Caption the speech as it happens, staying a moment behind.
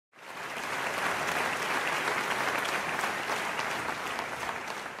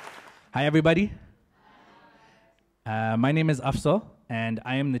Hi, everybody. My name is Afzal, and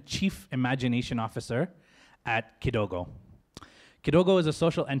I am the Chief Imagination Officer at Kidogo. Kidogo is a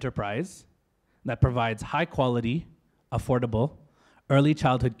social enterprise that provides high-quality, affordable, early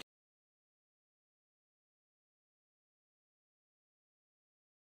childhood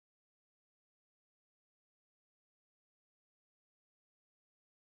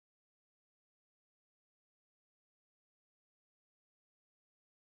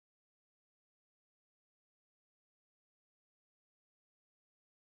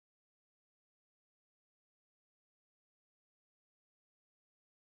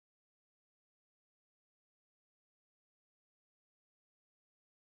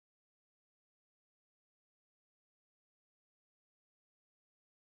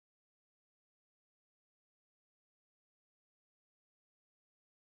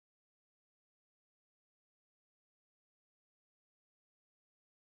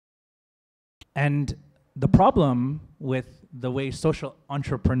And the problem with the way social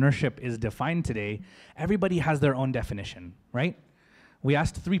entrepreneurship is defined today, everybody has their own definition, right? We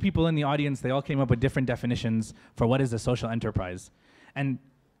asked 3 people in the audience, they all came up with different definitions for what is a social enterprise. And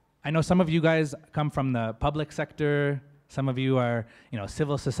I know some of you guys come from the public sector, some of you are,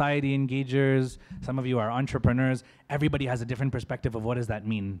 civil society engagers, some of you are entrepreneurs. Everybody has a different perspective of what does that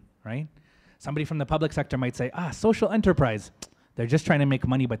mean, right? Somebody from the public sector might say, social enterprise. They're just trying to make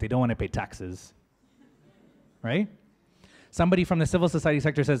money, but they don't want to pay taxes, right? Somebody from the civil society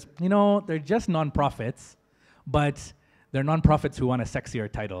sector says, they're just nonprofits, but they're nonprofits who want a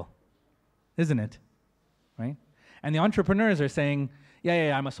sexier title, isn't it, right? And the entrepreneurs are saying,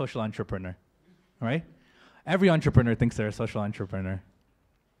 yeah, I'm a social entrepreneur, right? Every entrepreneur thinks they're a social entrepreneur.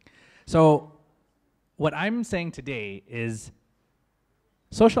 So what I'm saying today is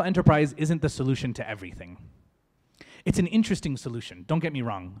social enterprise isn't the solution to everything. It's an interesting solution, don't get me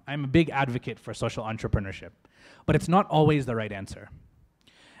wrong. I'm a big advocate for social entrepreneurship, but it's not always the right answer.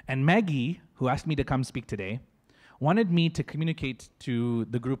 And Maggie, who asked me to come speak today, wanted me to communicate to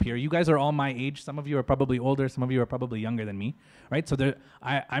the group here. You guys are all my age. Some of you are probably older, some of you are probably younger than me, right? So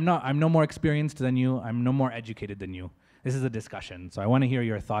I'm no more experienced than you, I'm no more educated than you. This is a discussion, so I want to hear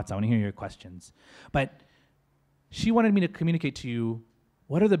your thoughts, I want to hear your questions. But she wanted me to communicate to you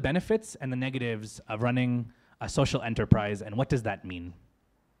what are the benefits and the negatives of running a social enterprise, and what does that mean?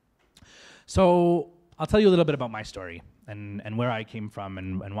 So I'll tell you a little bit about my story and where I came from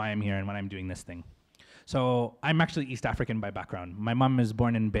and why I'm here and why I'm doing this thing. So I'm actually East African by background. My mom is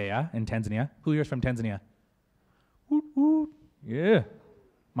born in Mbeya in Tanzania. Who here is from Tanzania? Woot, woot. Yeah.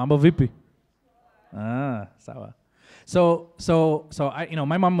 Mambo vipi? Sawa. So I,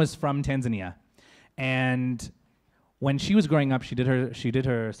 my mom was from Tanzania, and when she was growing up, she did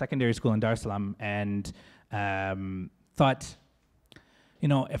her secondary school in Dar es Salaam, and thought,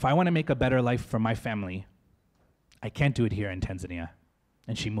 if I want to make a better life for my family, I can't do it here in Tanzania.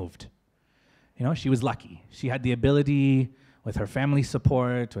 And she moved. She was lucky. She had the ability, with her family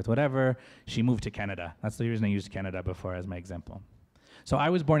support, with whatever, she moved to Canada. That's the reason I used Canada before as my example. So I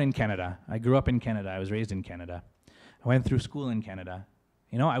was born in Canada. I grew up in Canada. I was raised in Canada. I went through school in Canada.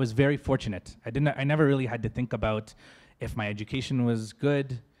 I was very fortunate. I never really had to think about if my education was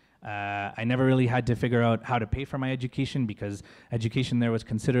good. I never really had to figure out how to pay for my education because education there was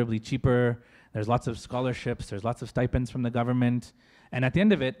considerably cheaper. There's lots of scholarships, there's lots of stipends from the government. And at the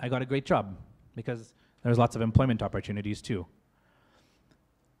end of it, I got a great job because there's lots of employment opportunities too.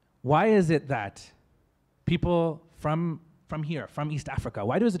 Why is it that people from here, from East Africa,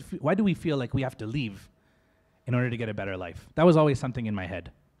 why do we feel like we have to leave in order to get a better life? That was always something in my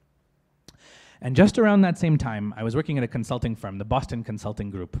head. And just around that same time, I was working at a consulting firm, the Boston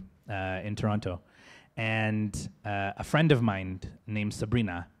Consulting Group in Toronto. And a friend of mine named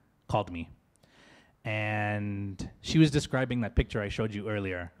Sabrina called me. And she was describing that picture I showed you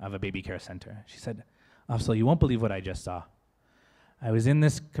earlier of a baby care center. She said, Afzal, you won't believe what I just saw. I was in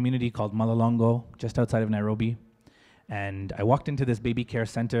this community called Malolongo, just outside of Nairobi. And I walked into this baby care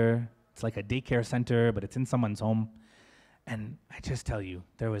center. It's like a daycare center, but it's in someone's home. And I just tell you,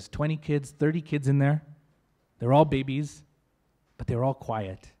 there was 20 kids, 30 kids in there. They're all babies, but they were all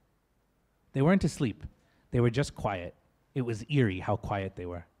quiet. They weren't asleep. They were just quiet. It was eerie how quiet they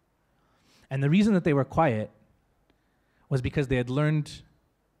were. And the reason that they were quiet was because they had learned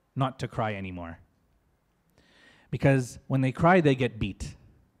not to cry anymore. Because when they cry, they get beat.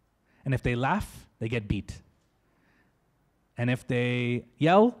 And if they laugh, they get beat. And if they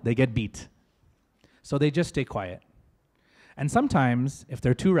yell, they get beat. So they just stay quiet. And sometimes, if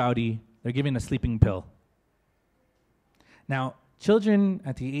they're too rowdy, they're given a sleeping pill. Now, children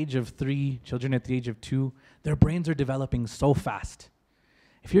at the age of 3, children at the age of 2, their brains are developing so fast.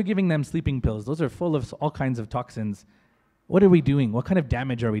 If you're giving them sleeping pills, those are full of all kinds of toxins. What are we doing? What kind of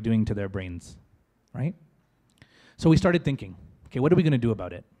damage are we doing to their brains, right? So we started thinking, okay, what are we going to do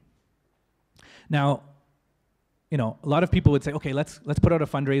about it? Now, a lot of people would say, okay, let's put out a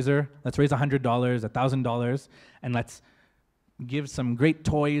fundraiser. Let's raise $100, $1,000, and let's give some great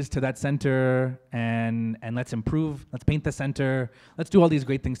toys to that center, and let's improve. Let's paint the center. Let's do all these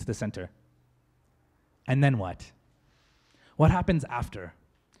great things to the center. And then what? What happens after?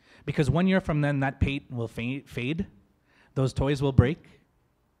 Because 1 year from then, that paint will fade. Those toys will break.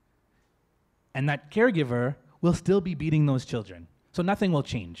 And that caregiver will still be beating those children. So nothing will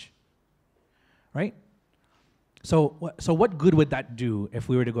change, right? So what good would that do if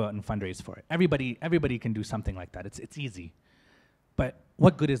we were to go out and fundraise for it? Everybody can do something like that. It's easy. But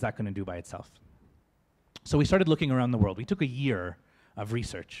what good is that going to do by itself? So we started looking around the world. We took a year of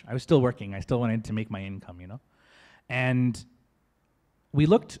research. I was still working. I still wanted to make my income, And we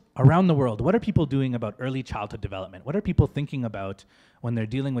looked around the world. What are people doing about early childhood development? What are people thinking about when they're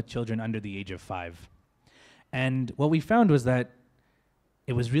dealing with children under the age of 5? And what we found was that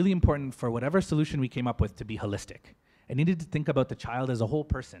it was really important for whatever solution we came up with to be holistic. It needed to think about the child as a whole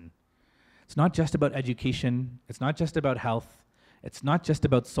person. It's not just about education. It's not just about health. It's not just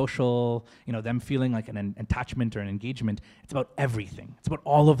about social, them feeling like an attachment or an engagement. It's about everything. It's about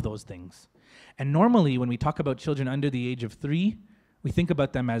all of those things. And normally when we talk about children under the age of 3, we think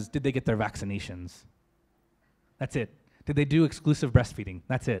about them as, did they get their vaccinations? That's it. Did they do exclusive breastfeeding?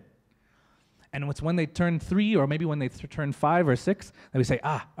 That's it. And it's when they turn 3, or maybe when they turn 5 or 6, that we say,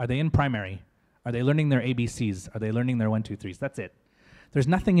 are they in primary? Are they learning their ABCs? Are they learning their 1, 2, 3s? That's it. There's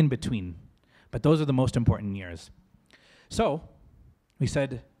nothing in between. But those are the most important years. So we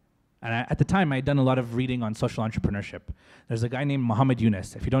said, and at the time I had done a lot of reading on social entrepreneurship. There's a guy named Muhammad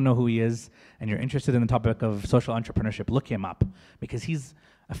Yunus. If you don't know who he is and you're interested in the topic of social entrepreneurship, look him up, because he's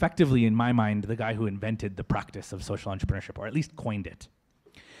effectively, in my mind, the guy who invented the practice of social entrepreneurship, or at least coined it.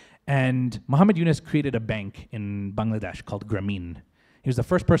 And Muhammad Yunus created a bank in Bangladesh called Grameen. He was the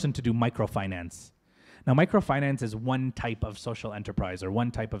first person to do microfinance. Now, microfinance is one type of social enterprise or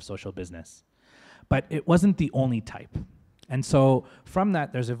one type of social business, but it wasn't the only type. And so from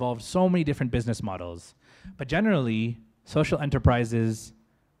that, there's evolved so many different business models. But generally, social enterprises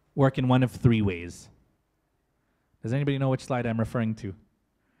work in one of 3 ways. Does anybody know which slide I'm referring to?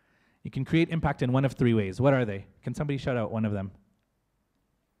 You can create impact in one of 3 ways. What are they? Can somebody shout out one of them?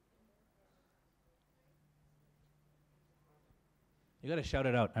 You gotta shout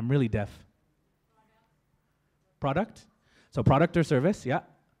it out. I'm really deaf. Product? So product or service, yeah.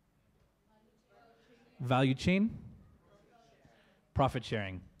 Value chain. Profit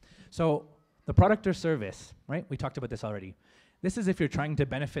sharing. So the product or service, right? We talked about this already. This is if you're trying to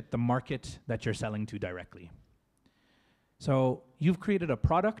benefit the market that you're selling to directly. So you've created a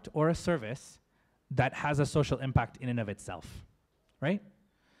product or a service that has a social impact in and of itself, right?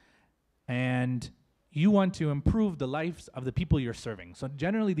 And you want to improve the lives of the people you're serving. So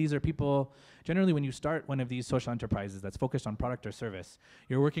generally these are people, generally when you start one of these social enterprises that's focused on product or service,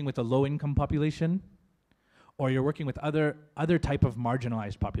 you're working with a low income population, or you're working with other type of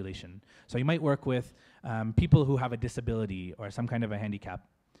marginalized population. So you might work with people who have a disability or some kind of a handicap,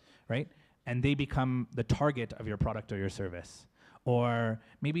 right? And they become the target of your product or your service. Or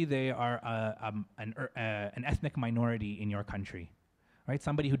maybe they are an ethnic minority in your country, right?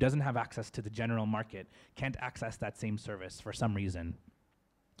 Somebody who doesn't have access to the general market can't access that same service for some reason.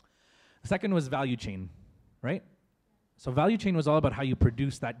 The second was value chain, right? So value chain was all about how you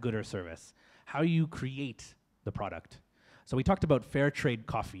produce that good or service, how you create the product. So we talked about fair trade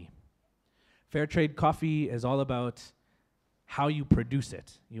coffee. Fair trade coffee is all about how you produce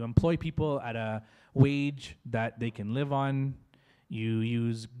it. You employ people at a wage that they can live on. You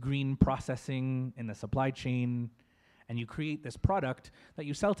use green processing in the supply chain, and you create this product that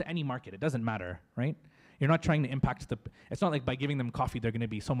you sell to any market. It doesn't matter, right? You're not trying to impact it's not like by giving them coffee, they're gonna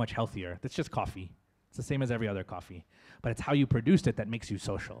be so much healthier. That's just coffee. It's the same as every other coffee. But it's how you produced it that makes you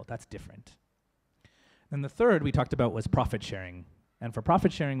social. That's different. And the third we talked about was profit sharing. And for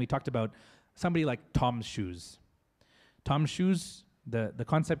profit sharing, we talked about somebody like Tom's Shoes. Tom's Shoes, the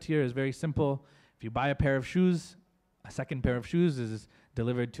concept here is very simple. If you buy a pair of shoes, a second pair of shoes is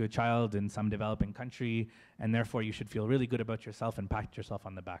delivered to a child in some developing country, and therefore you should feel really good about yourself and pat yourself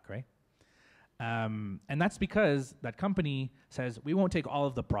on the back, right? And that's because that company says, we won't take all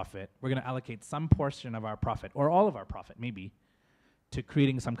of the profit. We're gonna allocate some portion of our profit, or all of our profit, maybe, to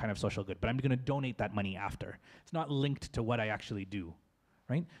creating some kind of social good, but I'm gonna donate that money after. It's not linked to what I actually do,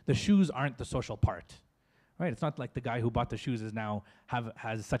 right? The shoes aren't the social part, right? It's not like the guy who bought the shoes is now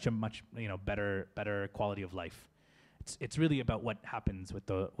has such a much better quality of life. It's really about what happens with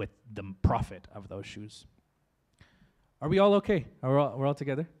the profit of those shoes. Are we all okay? We're all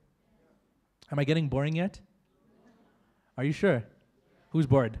together? Am I getting boring yet? Are you sure? Who's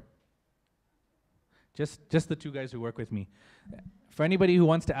bored? Just the two guys who work with me. For anybody who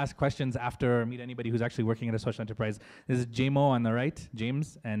wants to ask questions after or meet anybody who's actually working at a social enterprise, this is Jamo on the right,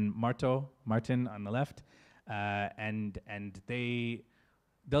 James, and Martin on the left, and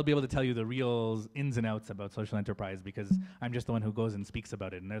they'll be able to tell you the real ins and outs about social enterprise, because I'm just the one who goes and speaks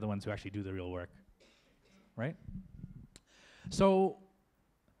about it, and they're the ones who actually do the real work, right? So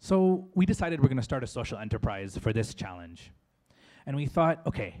we decided we're going to start a social enterprise for this challenge, and we thought,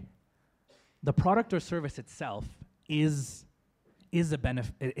 okay, the product or service itself is a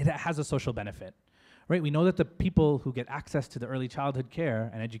benefit. It has a social benefit, right? We know that the people who get access to the early childhood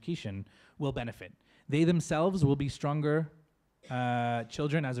care and education will benefit. They themselves will be stronger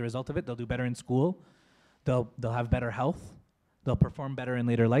children as a result of it. They'll do better in school. They'll have better health. They'll perform better in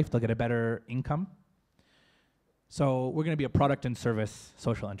later life. They'll get a better income. So we're going to be a product and service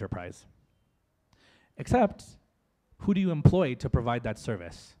social enterprise. Except, who do you employ to provide that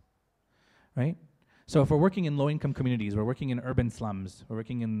service, right? So if we're working in low-income communities, we're working in urban slums, we're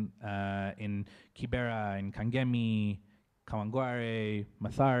working in Kibera, in Kangemi, Kawangware,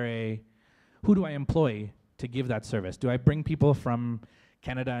 Mathare, who do I employ to give that service? Do I bring people from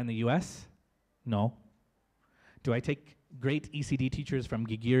Canada and the US? No. Do I take great ECD teachers from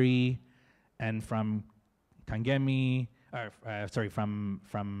Gigiri and from Kangemi,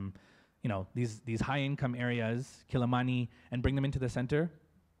 from these high-income areas, Kilimani, and bring them into the center?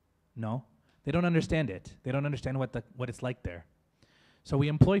 No. They don't understand it. They don't understand what it's like there. So we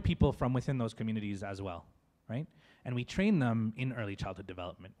employ people from within those communities as well, right? And we train them in early childhood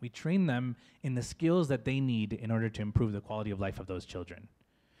development. We train them in the skills that they need in order to improve the quality of life of those children.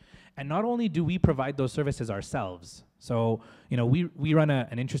 And not only do we provide those services ourselves, so we run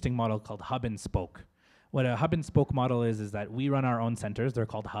an interesting model called hub and spoke. What a hub and spoke model is that we run our own centers. They're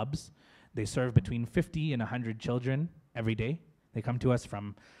called hubs. They serve between 50 and 100 children every day. They come to us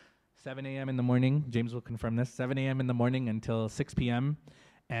from 7 a.m. in the morning, James will confirm this, 7 a.m. in the morning until 6 p.m.,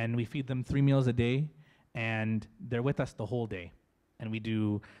 and we feed them 3 meals a day, and they're with us the whole day. And we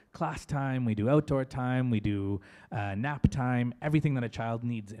do class time, we do outdoor time, we do nap time, everything that a child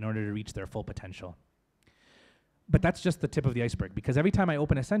needs in order to reach their full potential. But that's just the tip of the iceberg, because every time I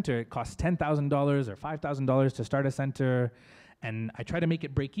open a center, it costs $10,000 or $5,000 to start a center, and I try to make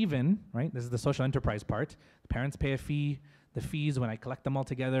it break even, right? This is the social enterprise part. The parents pay a fee. The fees, when I collect them all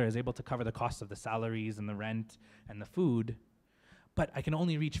together, is able to cover the cost of the salaries and the rent and the food. But I can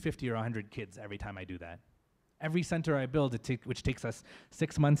only reach 50 or 100 kids every time I do that. Every center I build, which takes us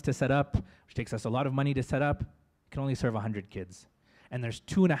 6 months to set up, which takes us a lot of money to set up, can only serve 100 kids. And there's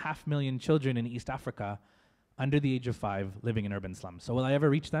 2.5 million children in East Africa under the age of 5 living in urban slums. So will I ever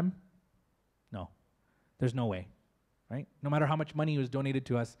reach them? No. There's no way, right? No matter how much money was donated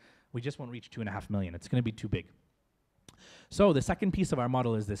to us, we just won't reach 2.5 million. It's going to be too big. So the second piece of our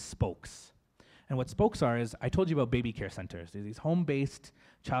model is this spokes. And what spokes are is, I told you about baby care centers. They're these home-based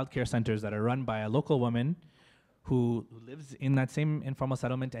child care centers that are run by a local woman who lives in that same informal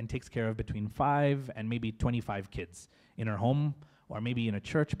settlement and takes care of between 5 and maybe 25 kids in her home, or maybe in a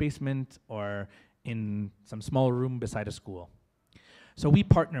church basement, or in some small room beside a school. So we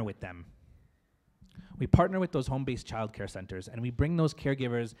partner with them. We partner with those home-based child care centers, and we bring those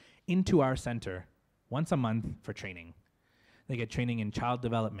caregivers into our center once a month for training. They get training in child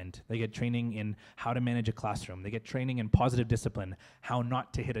development. They get training in how to manage a classroom. They get training in positive discipline, how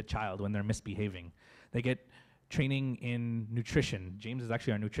not to hit a child when they're misbehaving. They get training in nutrition. James is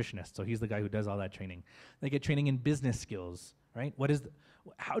actually our nutritionist, so he's the guy who does all that training. They get training in business skills, right?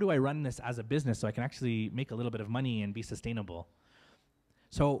 How do I run this as a business so I can actually make a little bit of money and be sustainable?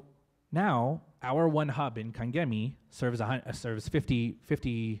 So now, our one hub in Kangemi serves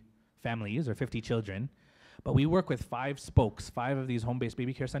 50 families or 50 children. But we work with 5 spokes, 5 of these home-based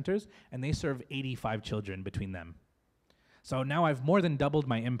baby care centers, and they serve 85 children between them. So now I've more than doubled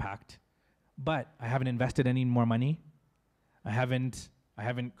my impact, but I haven't invested any more money. I haven't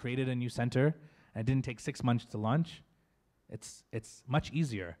created a new center. And it didn't take 6 months to launch. It's much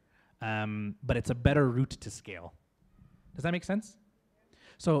easier, but it's a better route to scale. Does that make sense?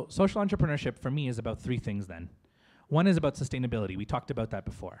 So social entrepreneurship for me is about 3 things then. One is about sustainability. We talked about that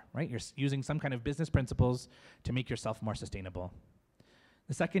before, right? You're using some kind of business principles to make yourself more sustainable.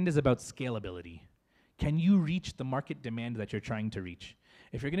 The second is about scalability. Can you reach the market demand that you're trying to reach?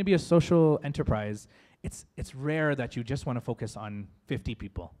 If you're going to be a social enterprise, it's rare that you just want to focus on 50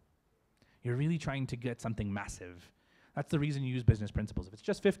 people. You're really trying to get something massive. That's the reason you use business principles. If it's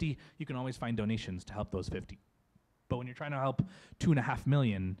just 50, you can always find donations to help those 50. But when you're trying to help 2.5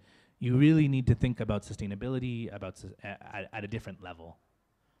 million, you really need to think about sustainability at a different level.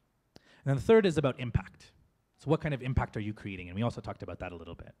 And then the third is about impact. So what kind of impact are you creating? And we also talked about that a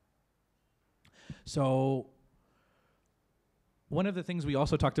little bit. So one of the things we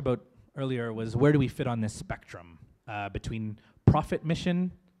also talked about earlier was where do we fit on this spectrum between profit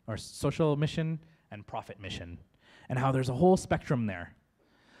mission or social mission and profit mission, and how there's a whole spectrum there.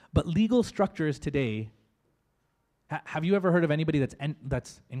 But legal structures today, have you ever heard of anybody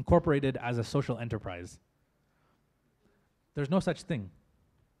that's incorporated as a social enterprise? There's no such thing.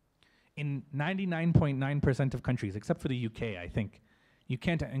 In 99.9% of countries, except for the UK, I think, you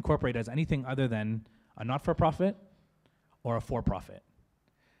can't incorporate as anything other than a not-for-profit or a for-profit,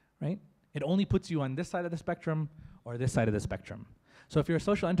 right? It only puts you on this side of the spectrum or this side of the spectrum. So if you're a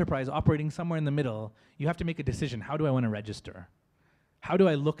social enterprise operating somewhere in the middle, you have to make a decision. How do I want to register? How do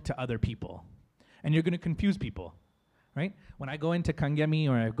I look to other people? And you're going to confuse people, right? When I go into Kangemi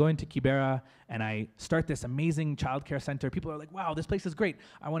or I go into Kibera and I start this amazing childcare center, people are like, wow, this place is great.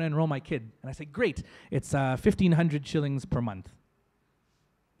 I want to enroll my kid. And I say, great, it's 1,500 shillings per month.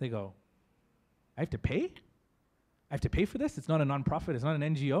 They go, I have to pay? I have to pay for this? It's not a nonprofit, it's not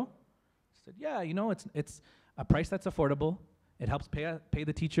an NGO? I said, yeah, you know, it's a price that's affordable. It helps pay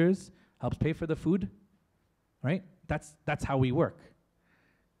the teachers, helps pay for the food, right? That's how we work.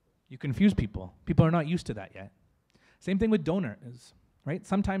 You confuse people. People are not used to that yet. Same thing with donors, right?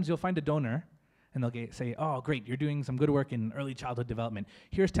 Sometimes you'll find a donor and they'll say, oh, great, you're doing some good work in early childhood development.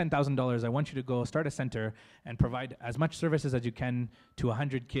 Here's $10,000. I want you to go start a center and provide as much services as you can to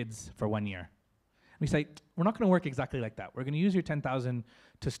 100 kids for 1 year. We say, we're not going to work exactly like that. We're going to use your 10,000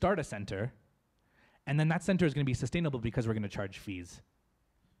 to start a center, and then that center is going to be sustainable because we're going to charge fees.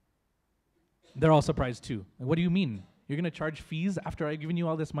 They're all surprised too. Like, what do you mean? You're going to charge fees after I've given you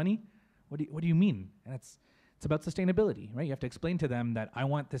all this money? What do you mean? And it's about sustainability, right? You have to explain to them that I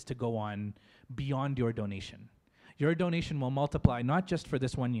want this to go on beyond your donation. Your donation will multiply not just for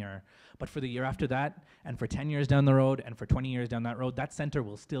this 1 year, but for the year after that, and for 10 years down the road, and for 20 years down that road. That center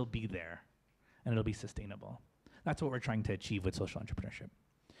will still be there, and it'll be sustainable. That's what we're trying to achieve with social entrepreneurship.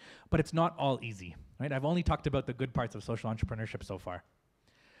 But it's not all easy, right? I've only talked about the good parts of social entrepreneurship so far.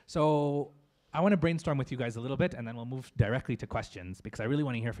 So I want to brainstorm with you guys a little bit, and then we'll move directly to questions, because I really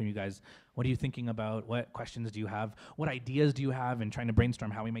want to hear from you guys. What are you thinking about? What questions do you have? What ideas do you have in trying to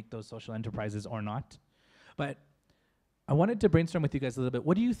brainstorm how we make those social enterprises or not? But I wanted to brainstorm with you guys a little bit.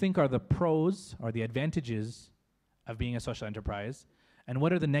 What do you think are the pros or the advantages of being a social enterprise? And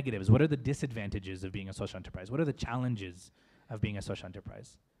what are the negatives? What are the disadvantages of being a social enterprise? What are the challenges of being a social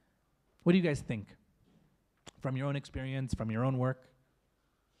enterprise? What do you guys think? From your own experience, from your own work?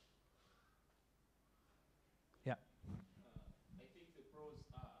 Yeah. I think the pros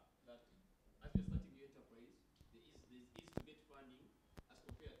are that as you're starting your enterprise, there's easy to get funding as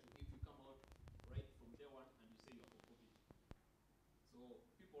compared to if you come out right from day one and you say you're for profit. So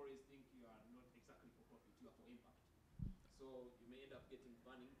people always think you are not exactly for profit, you are for impact. So you may end up getting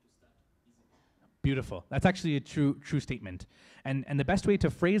funding to start easily. Beautiful. That's actually a true statement. And the best way to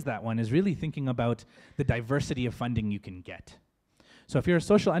phrase that one is really thinking about the diversity of funding you can get. So if you're a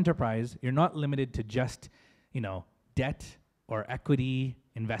social enterprise, you're not limited to just, debt or equity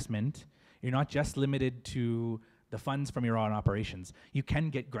investment. You're not just limited to the funds from your own operations. You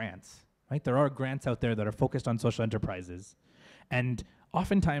can get grants, right? There are grants out there that are focused on social enterprises. And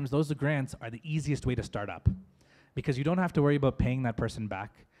oftentimes those grants are the easiest way to start up, because you don't have to worry about paying that person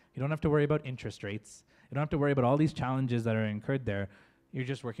back. You don't have to worry about interest rates. You don't have to worry about all these challenges that are incurred there. You're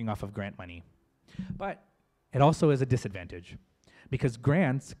just working off of grant money. But it also is a disadvantage, because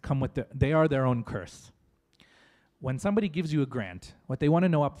grants come with they are their own curse. When somebody gives you a grant, what they want to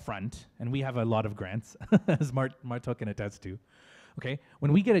know up front, and we have a lot of grants, as Marto can attest to, okay?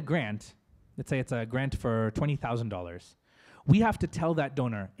 When we get a grant, let's say it's a grant for $20,000, we have to tell that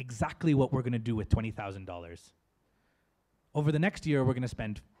donor exactly what we're going to do with $20,000. Over the next year, we're going to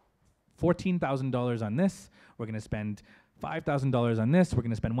spend $14,000 on this, we're going to spend $5,000 on this, we're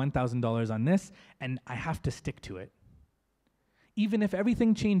going to spend $1,000 on this, and I have to stick to it. Even if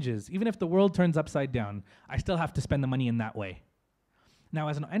everything changes, even if the world turns upside down, I still have to spend the money in that way. Now,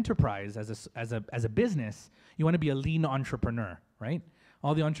 as an enterprise, as a business, you want to be a lean entrepreneur, right?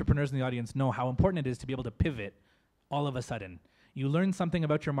 All the entrepreneurs in the audience know how important it is to be able to pivot all of a sudden. You learn something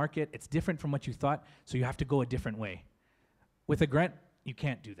about your market, it's different from what you thought, so you have to go a different way. With a grant, you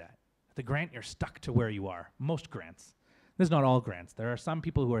can't do that. With a grant, you're stuck to where you are. Most grants. This is not all grants. There are some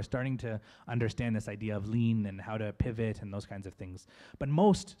people who are starting to understand this idea of lean and how to pivot and those kinds of things. But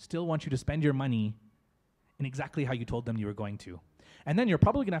most still want you to spend your money in exactly how you told them you were going to. And then you're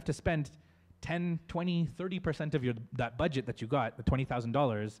probably going to have to spend 10, 20, 30% of that budget that you got, the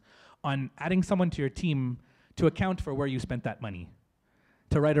 $20,000, on adding someone to your team to account for where you spent that money,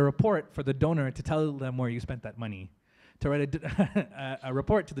 to write a report for the donor to tell them where you spent that money, to write a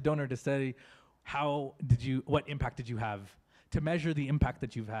report to the donor to say what impact did you have, to measure the impact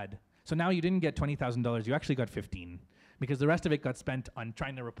that you've had. So now you didn't get $20,000, you actually got 15, because the rest of it got spent on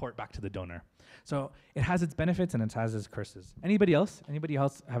trying to report back to the donor. So it has its benefits and it has its curses. Anybody else? Anybody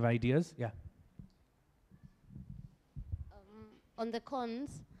else have ideas? Yeah. On the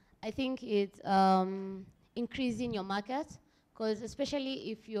cons, I think it's increasing your market, because especially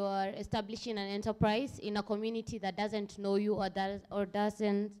if you are establishing an enterprise in a community that doesn't know you or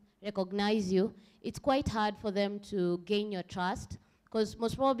doesn't recognize you, it's quite hard for them to gain your trust, because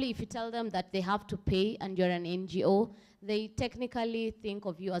most probably if you tell them that they have to pay and you're an NGO, they technically think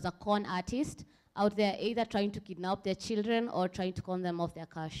of you as a con artist out there, either trying to kidnap their children or trying to con them off their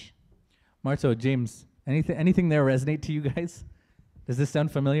cash. Marto, James, anything there resonate to you guys? Does this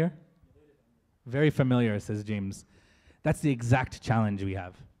sound familiar? Very familiar, says James. That's the exact challenge we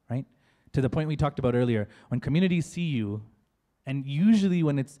have, right? To the point we talked about earlier, when communities see you, and usually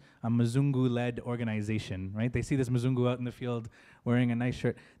when it's a Mzungu-led organization, right? They see this Mzungu out in the field wearing a nice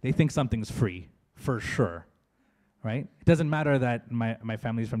shirt, they think something's free, for sure, right? It doesn't matter that my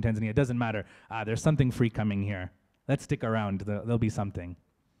family's from Tanzania, it doesn't matter. There's something free coming here. Let's stick around, there'll be something.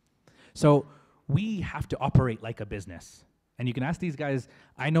 So we have to operate like a business. And you can ask these guys,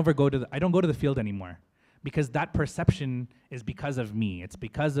 I don't go to the field anymore, because that perception is because of me. It's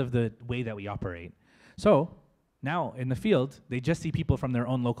because of the way that we operate. So now in the field, they just see people from their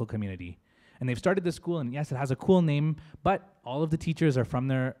own local community. And they've started this school, and yes, it has a cool name, but all of the teachers are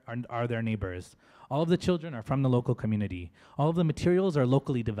their neighbors. All of the children are from the local community. All of the materials are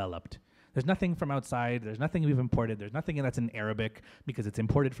locally developed. There's nothing from outside, there's nothing we've imported, there's nothing that's in Arabic because it's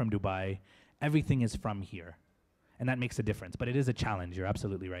imported from Dubai. Everything is from here. And that makes a difference, but it is a challenge, you're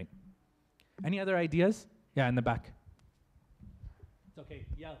absolutely right. Any other ideas? Yeah, in the back. It's okay,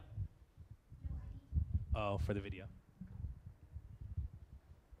 yell. Oh, for the video.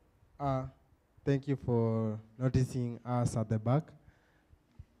 Thank you for noticing us at the back.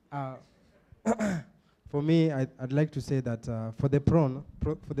 For me, I'd like to say that for the pros,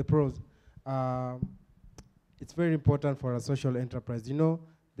 it's very important for a social enterprise. You know,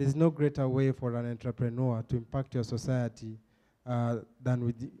 there's no greater way for an entrepreneur to impact your society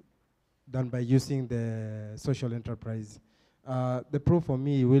than by using the social enterprise. The pro for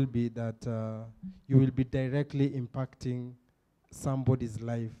me will be that you will be directly impacting somebody's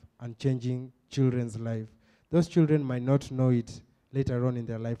life and changing children's life. Those children might not know it later on in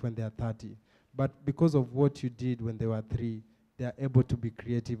their life when they are 30, but because of what you did when they were 3, they are able to be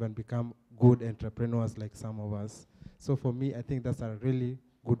creative and become good entrepreneurs like some of us. So for me, I think that's a really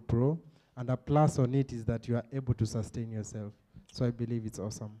good pro. And a plus on it is that you are able to sustain yourself. So I believe it's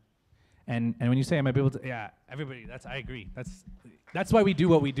awesome. And when you say am I able to, yeah, everybody, I agree. That's why we do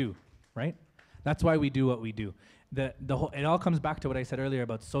what we do, right? That's why we do what we do. It all comes back to what I said earlier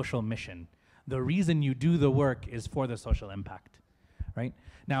about social mission. The reason you do the work is for the social impact, right?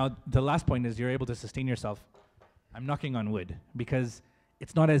 Now, the last point is you're able to sustain yourself. I'm knocking on wood, because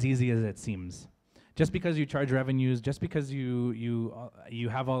it's not as easy as it seems. Just because you charge revenues, just because you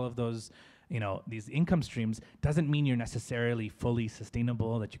have all of those, these income streams, doesn't mean you're necessarily fully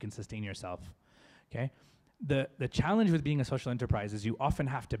sustainable, that you can sustain yourself, okay? The challenge with being a social enterprise is you often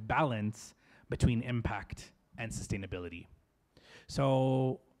have to balance between impact and sustainability.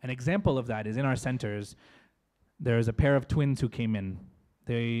 So an example of that is in our centers, there's a pair of twins who came in.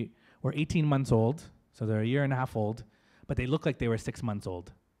 They were 18 months old, so they're a year and a half old, but they look like they were 6 months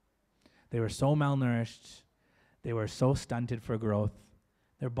old. They were so malnourished, they were so stunted for growth.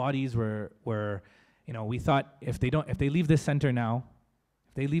 Their bodies were we thought if they leave this center now,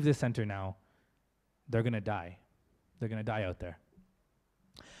 they're gonna die. They're gonna die out there.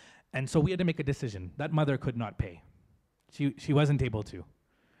 And so we had to make a decision. That mother could not pay. She wasn't able to.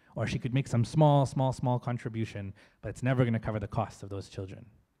 Or she could make some small contribution, but it's never gonna cover the cost of those children.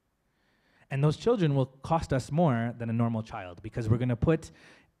 And those children will cost us more than a normal child, because we're gonna put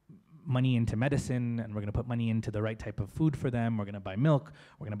money into medicine, and we're gonna put money into the right type of food for them. We're gonna buy milk.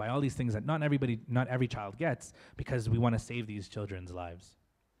 We're gonna buy all these things that not every child gets, because we wanna save these children's lives.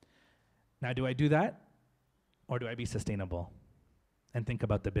 Now, do I do that? Or do I be sustainable and think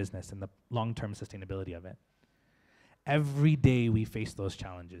about the business and the long-term sustainability of it? Every day we face those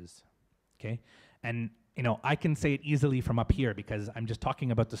challenges, okay? And I can say it easily from up here because I'm just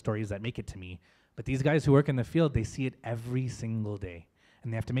talking about the stories that make it to me. But these guys who work in the field, they see it every single day.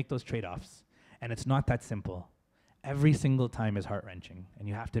 And they have to make those trade-offs. And it's not that simple. every single time is heart-wrenching, and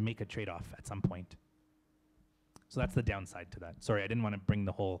you have to make a trade-off at some point. So that's the downside to that. Sorry, I didn't want to bring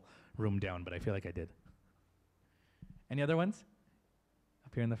the whole room down, but I feel like I did. Any other ones?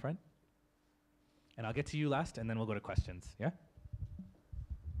 Up here in the front? And I'll get to you last, and then we'll go to questions, yeah?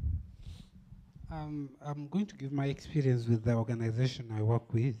 I'm going to give my experience with the organization I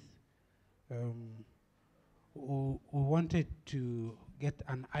work with. We wanted to get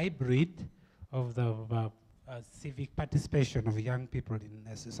an hybrid of the civic participation of young people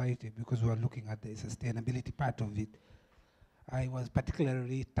in society, because we are looking at the sustainability part of it. I was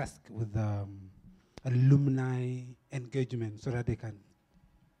particularly tasked with alumni engagement so that they can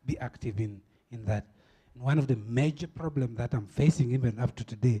be active in that. And one of the major problems that I'm facing even up to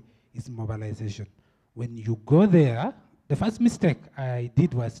today is mobilization. When you go there, the first mistake I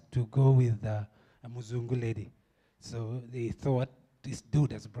did was to go with a Muzungu lady. So they thought this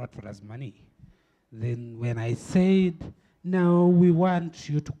dude has brought for us money. Then when I said, no, we want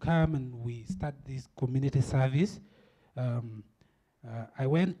you to come and we start this community service, I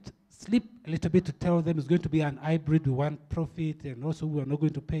went sleep a little bit to tell them it's going to be an hybrid, we want profit, and also we are not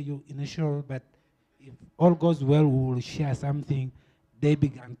going to pay you initial, but if all goes well, we will share something. They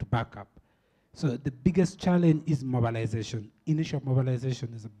began to back up. So the biggest challenge is mobilization. Initial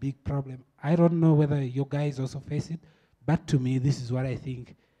mobilization is a big problem. I don't know whether you guys also face it, but to me, this is what I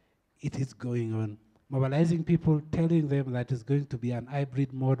think it is going on. Mobilizing people, telling them that it's going to be an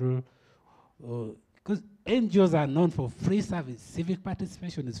hybrid model, because NGOs are known for free service. Civic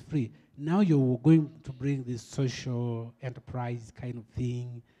participation is free. Now you're going to bring this social enterprise kind of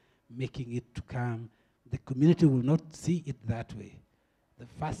thing, making it to come. The community will not see it that way. The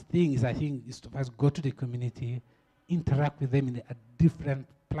first thing is, I think, is to first go to the community, interact with them in a different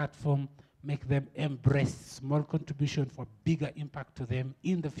platform, make them embrace small contribution for bigger impact to them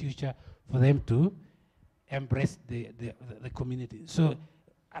in the future, for them to embrace the community. So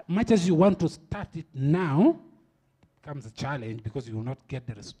much as you want to start it now, it becomes a challenge because you will not get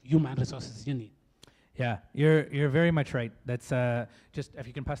the human resources you need. Yeah, you're very much right. That's just if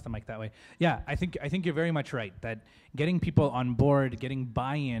you can pass the mic that way. Yeah, I think you're very much right that getting people on board, getting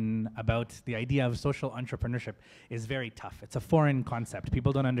buy-in about the idea of social entrepreneurship is very tough. It's a foreign concept.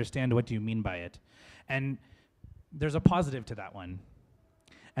 People don't understand what do you mean by it. And there's a positive to that one.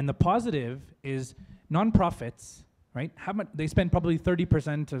 And the positive is nonprofits, right? They spend probably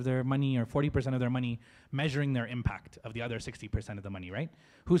 30% of their money or 40% of their money measuring their impact of the other 60% of the money, right?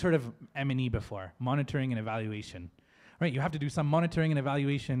 Who's heard of M&E before? Monitoring and evaluation, right? You have to do some monitoring and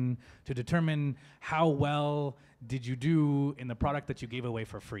evaluation to determine how well did you do in the product that you gave away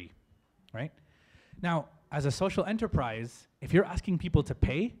for free, right? Now, as a social enterprise, if you're asking people to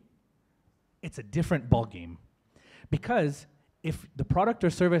pay, it's a different ballgame. Because if the product or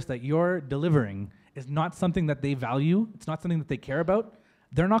service that you're delivering is not something that they value, it's not something that they care about,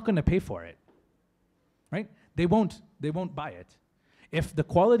 they're not going to pay for it, right? They won't buy it. If the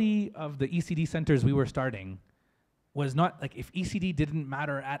quality of the ECD centers we were starting was not, like if ECD didn't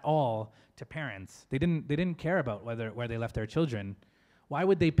matter at all to parents, they didn't care about where they left their children, why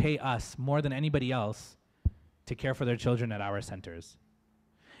would they pay us more than anybody else to care for their children at our centers?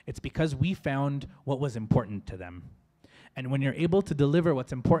 It's because we found what was important to them. And when you're able to deliver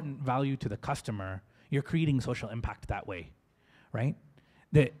what's important value to the customer, you're creating social impact that way, right?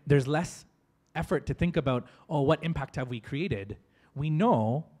 There's less effort to think about, oh, what impact have we created? We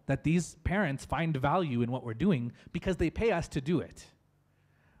know that these parents find value in what we're doing because they pay us to do it,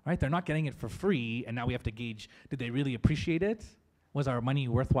 right? They're not getting it for free, and now we have to gauge, did they really appreciate it? Was our money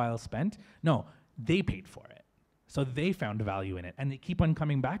worthwhile spent? No, they paid for it. So they found value in it, and they keep on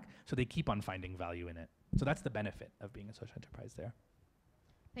coming back, so they keep on finding value in it. So that's the benefit of being a social enterprise there.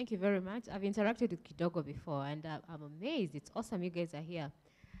 Thank you very much. I've interacted with Kidogo before, and I'm amazed. It's awesome you guys are here.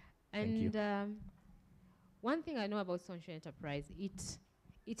 And one thing I know about social enterprise,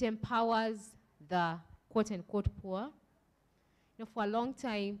 it empowers the quote-unquote poor. You know, for a long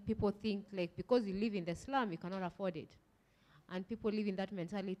time, people think like because you live in the slum, you cannot afford it. And people live in that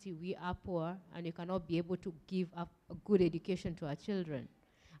mentality, we are poor, and you cannot be able to give a good education to our children.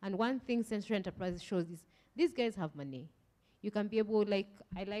 And one thing social enterprise shows is these guys have money. You can be able, like,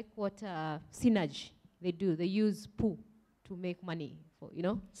 I like what Synergy, they do. They use poo to make money, for, you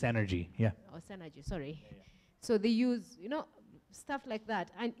know? Synergy, yeah. Or Synergy, sorry. Yeah, yeah. So they use, you know, stuff like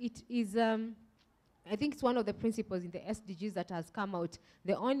that. And it is, I think it's one of the principles in the SDGs that has come out.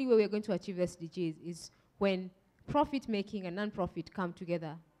 The only way we're going to achieve SDGs is when profit making and non-profit come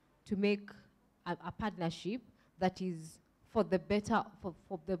together to make a partnership that is for the better,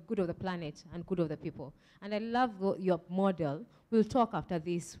 for the good of the planet and good of the people. And I love your model. We'll talk after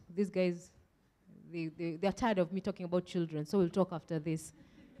this. These guys, they're tired of me talking about children, so we'll talk after this.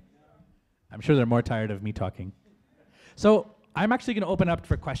 I'm sure they're more tired of me talking. So I'm actually going to open up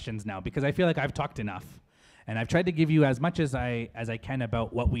for questions now because I feel like I've talked enough. And I've tried to give you as much as I can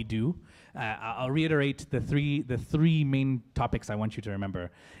about what we do. I'll reiterate the three main topics I want you to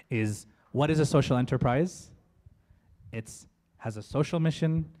remember is what is a social enterprise? It has a social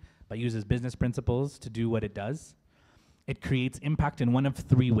mission but uses business principles to do what it does. It creates impact in one of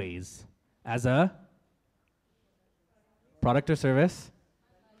three ways: as a product or service,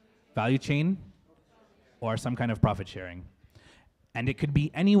 value chain, or some kind of profit sharing. And it could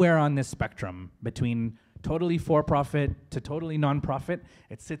be anywhere on this spectrum between totally for-profit to totally non-profit.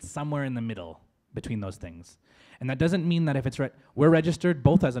 It sits somewhere in the middle between those things. And that doesn't mean that if it's we're registered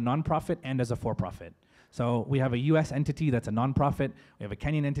both as a non-profit and as a for-profit. So we have a US entity that's a non-profit, we have a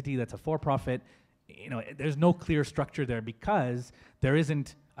Kenyan entity that's a for-profit. You know, there's no clear structure there because there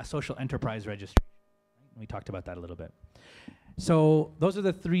isn't a social enterprise registration. We talked about that a little bit. So those are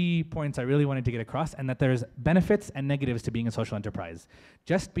the 3 points I really wanted to get across, and that there's benefits and negatives to being a social enterprise.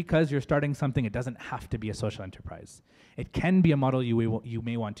 Just because you're starting something, it doesn't have to be a social enterprise. It can be a model you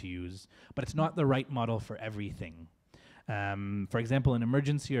may want to use, but it's not the right model for everything. For example, in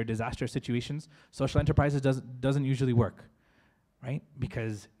emergency or disaster situations, social enterprises doesn't usually work, right?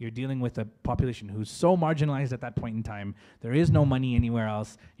 Because you're dealing with a population who's so marginalized at that point in time. There is no money anywhere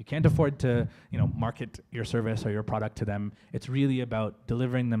else. You can't afford to, market your service or your product to them. It's really about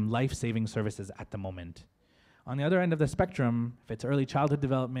delivering them life-saving services at the moment. On the other end of the spectrum, if it's early childhood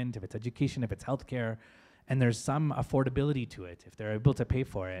development, if it's education, if it's healthcare, and there's some affordability to it, if they're able to pay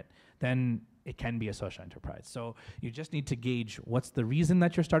for it, then it can be a social enterprise. So you just need to gauge what's the reason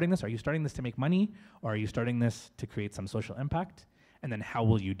that you're starting this. Are you starting this to make money, or are you starting this to create some social impact? And then how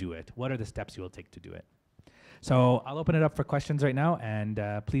will you do it? What are the steps you will take to do it? So I'll open it up for questions right now, and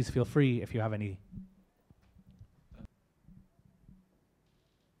please feel free if you have any.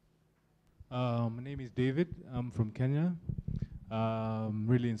 My name is David. I'm from Kenya. I'm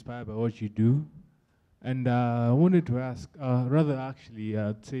really inspired by what you do. And I wanted to ask,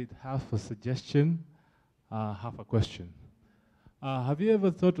 I'd say half a suggestion, half a question. Have you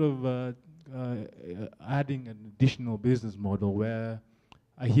ever thought of adding an additional business model where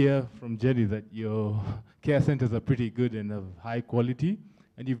I hear from Jenny that your care centers are pretty good and of high quality,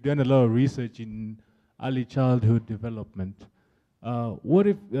 and you've done a lot of research in early childhood development. What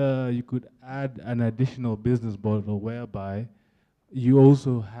if you could add an additional business model whereby you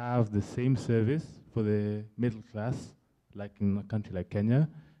also have the same service for the middle class, like in a country like Kenya,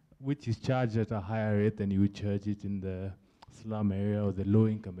 which is charged at a higher rate than you would charge it in the slum area or the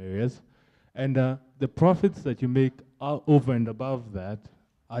low-income areas. And the profits that you make are over and above that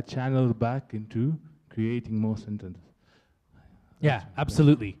are channeled back into creating more centers. Yeah,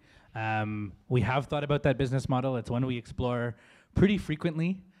 absolutely. We have thought about that business model. It's one we explore pretty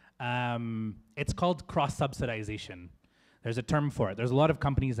frequently. It's called cross-subsidization. There's a term for it. There's a lot of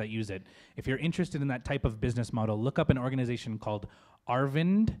companies that use it. If you're interested in that type of business model, look up an organization called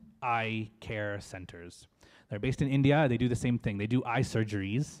Arvind Eye Care Centers. They're based in India. They do the same thing. They do eye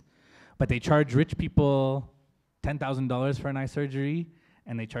surgeries, but they charge rich people $10,000 for an eye surgery,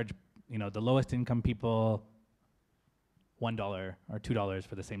 and they charge the lowest income people $1 or $2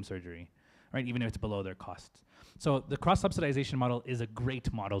 for the same surgery, right? Even if it's below their costs. So the cross-subsidization model is a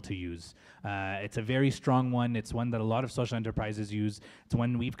great model to use. It's a very strong one. It's one that a lot of social enterprises use. It's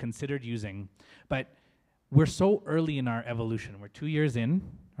one we've considered using. But we're so early in our evolution. We're 2 years in,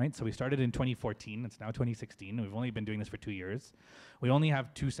 right? So we started in 2014. It's now 2016. We've only been doing this for 2 years. We only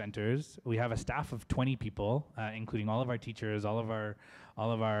have 2 centers. We have a staff of 20 people, including all of our teachers, all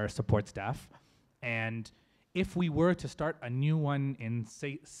of our support staff. And if we were to start a new one in,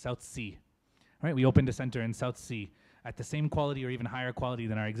 say, South Sea, right? We opened a center in South Sea at the same quality or even higher quality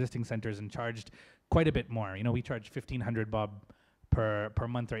than our existing centers and charged quite a bit more. We charge 1,500 bob per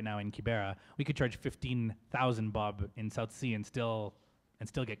month right now in Kibera. We could charge 15,000 bob in South Sea and still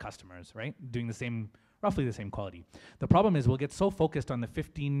get customers, right? Doing roughly the same quality. The problem is we'll get so focused on the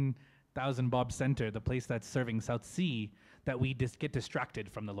 15,000 bob center, the place that's serving South Sea, that we just get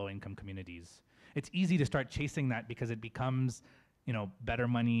distracted from the low-income communities. It's easy to start chasing that because it becomes better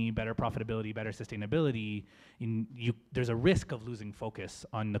money, better profitability, better sustainability. There's a risk of losing focus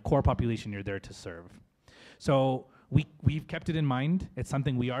on the core population you're there to serve. So we've kept it in mind. It's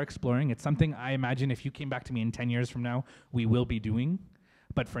something we are exploring. It's something I imagine if you came back to me in 10 years from now, we will be doing.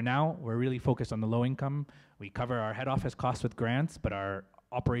 But for now, we're really focused on the low income. We cover our head office costs with grants, but our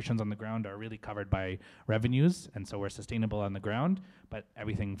operations on the ground are really covered by revenues, and so we're sustainable on the ground, but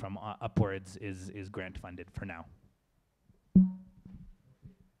everything from upwards is grant funded for now.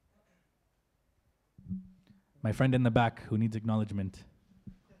 My friend in the back who needs acknowledgement.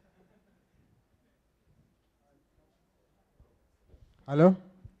 Hello?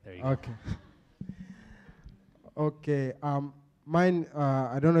 There you go. Okay. Okay. Mine,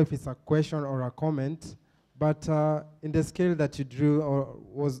 I don't know if it's a question or a comment, but in the scale that you drew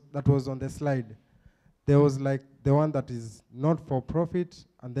or that was on the slide, there was like the one that is not for profit,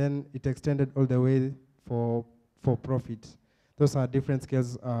 and then it extended all the way for profit. Those are different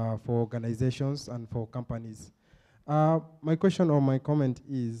scales for organizations and for companies. My question or my comment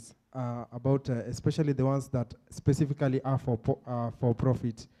is about especially the ones that specifically are for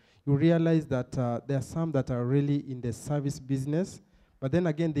profit. You realize that there are some that are really in the service business, but then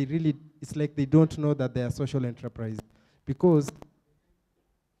again, it's like they don't know that they are social enterprise, because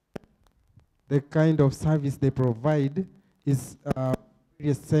the kind of service they provide is very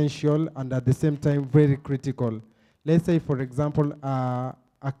essential and at the same time very critical. Let's say, for example, a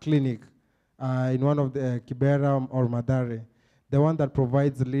clinic in one of the Kibera or Madare, the one that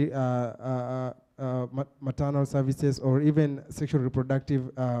provides maternal services or even sexual reproductive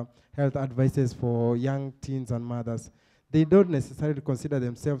health advices for young teens and mothers. They don't necessarily consider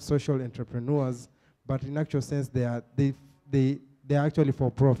themselves social entrepreneurs, but in actual sense they are actually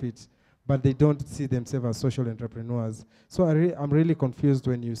for profit, but they don't see themselves as social entrepreneurs. So I'm really confused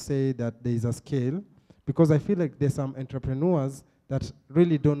when you say that there is a scale, because I feel like there's some entrepreneurs that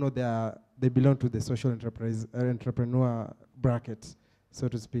really don't know they belong to the social entrepreneur bracket, so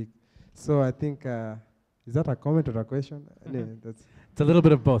to speak. So I think, is that a comment or a question? Anyway, it's a little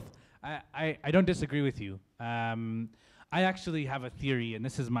bit of both. I don't disagree with you. I actually have a theory, and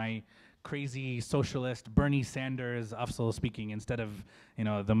this is my crazy socialist Bernie Sanders Afzal speaking instead of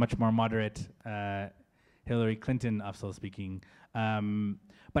the much more moderate Hillary Clinton Afzal speaking.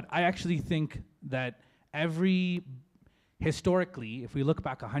 But I actually think that historically, if we look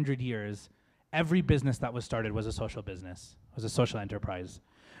back 100 years, every business that was started was a social business, was a social enterprise.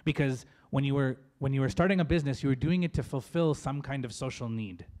 Because when you were starting a business, you were doing it to fulfill some kind of social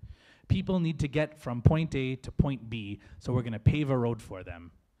need. People need to get from point A to point B, so we're going to pave a road for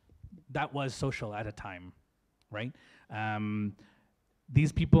them. That was social at a time, right?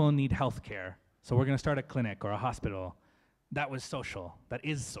 These people need health care, so we're going to start a clinic or a hospital. That was social. That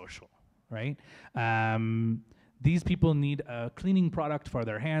is social, right? These people need a cleaning product for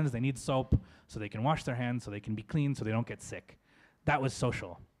their hands. They need soap so they can wash their hands, so they can be clean, so they don't get sick. That was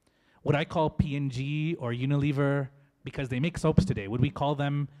social. Would I call P&G or Unilever, because they make soaps today, would we call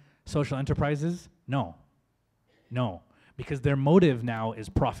them social enterprises? No. No. Because their motive now is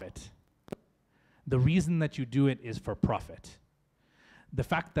profit. The reason that you do it is for profit. The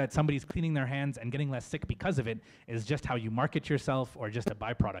fact that somebody's cleaning their hands and getting less sick because of it is just how you market yourself or just a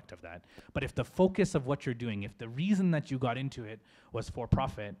byproduct of that. But if the focus of what you're doing, if the reason that you got into it was for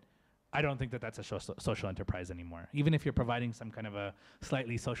profit, I don't think that that's a social enterprise anymore, even if you're providing some kind of a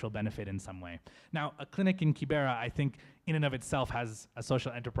slightly social benefit in some way. Now, a clinic in Kibera, I think, in and of itself has a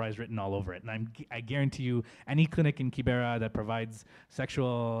social enterprise written all over it. And I guarantee you, any clinic in Kibera that provides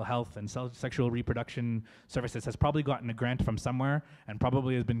sexual health and sexual reproduction services has probably gotten a grant from somewhere and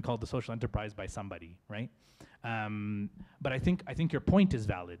probably has been called the social enterprise by somebody, right? But I think your point is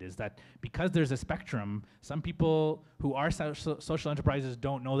valid, is that because there's a spectrum, some people who are social enterprises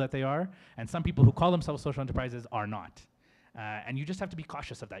don't know that they are, and some people who call themselves social enterprises are not. And you just have to be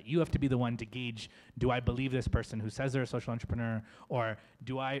cautious of that. You have to be the one to gauge, do I believe this person who says they're a social entrepreneur, or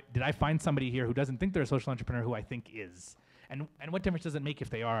did I find somebody here who doesn't think they're a social entrepreneur who I think is? And what difference does it make if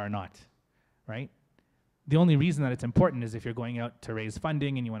they are or not, right? The only reason that it's important is if you're going out to raise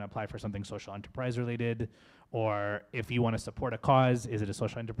funding and you want to apply for something social enterprise related, or if you want to support a cause, is it a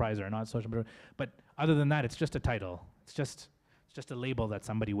social enterprise or not social enterprise? But other than that, it's just a title. It's just a label that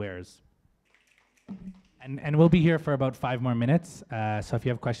somebody wears. And we'll be here for about 5 more minutes. So if you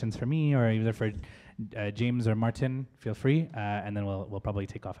have questions for me or either for James or Martin, feel free, and then we'll probably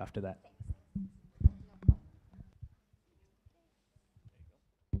take off after that.